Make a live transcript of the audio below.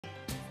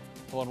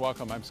Hello and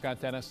welcome. I'm Scott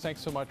Dennis.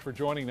 Thanks so much for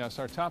joining us.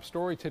 Our top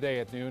story today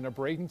at noon, a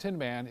Bradenton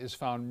man is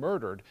found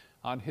murdered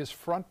on his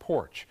front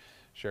porch.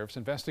 Sheriff's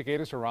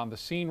investigators are on the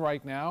scene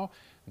right now,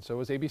 and so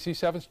is ABC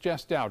 7's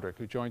Jess Dowdrick,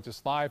 who joins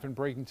us live in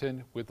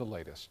Bradenton with the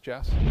latest.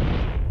 Jess?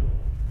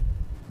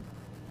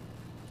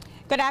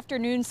 Good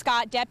afternoon,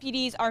 Scott.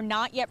 Deputies are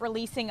not yet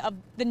releasing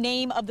the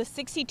name of the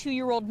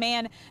 62-year-old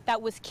man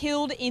that was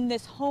killed in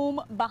this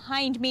home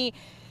behind me.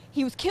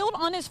 He was killed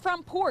on his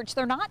front porch.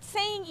 They're not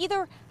saying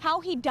either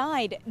how he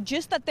died,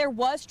 just that there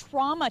was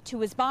trauma to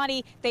his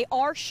body. They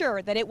are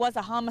sure that it was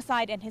a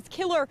homicide, and his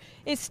killer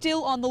is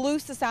still on the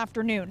loose this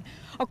afternoon.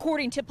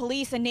 According to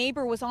police, a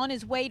neighbor was on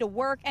his way to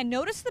work and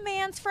noticed the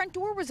man's front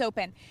door was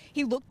open.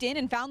 He looked in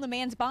and found the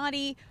man's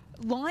body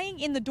lying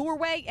in the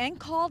doorway and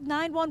called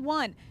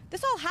 911.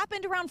 This all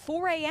happened around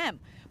 4 a.m.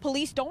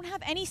 Police don't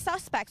have any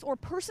suspects or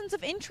persons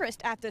of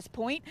interest at this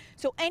point,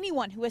 so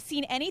anyone who has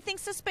seen anything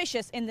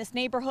suspicious in this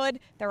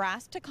neighborhood, they're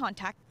asked to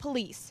contact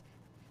police.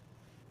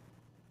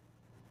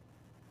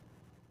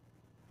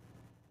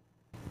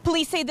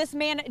 Police say this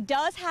man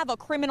does have a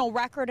criminal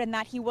record and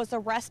that he was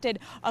arrested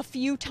a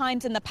few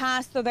times in the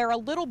past, so they're a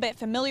little bit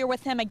familiar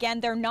with him. Again,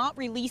 they're not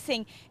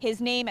releasing his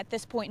name at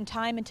this point in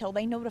time until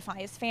they notify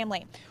his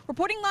family.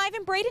 Reporting live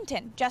in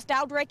Bradenton, Jess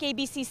Dowdrick,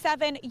 ABC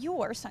 7,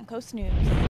 your Suncoast News.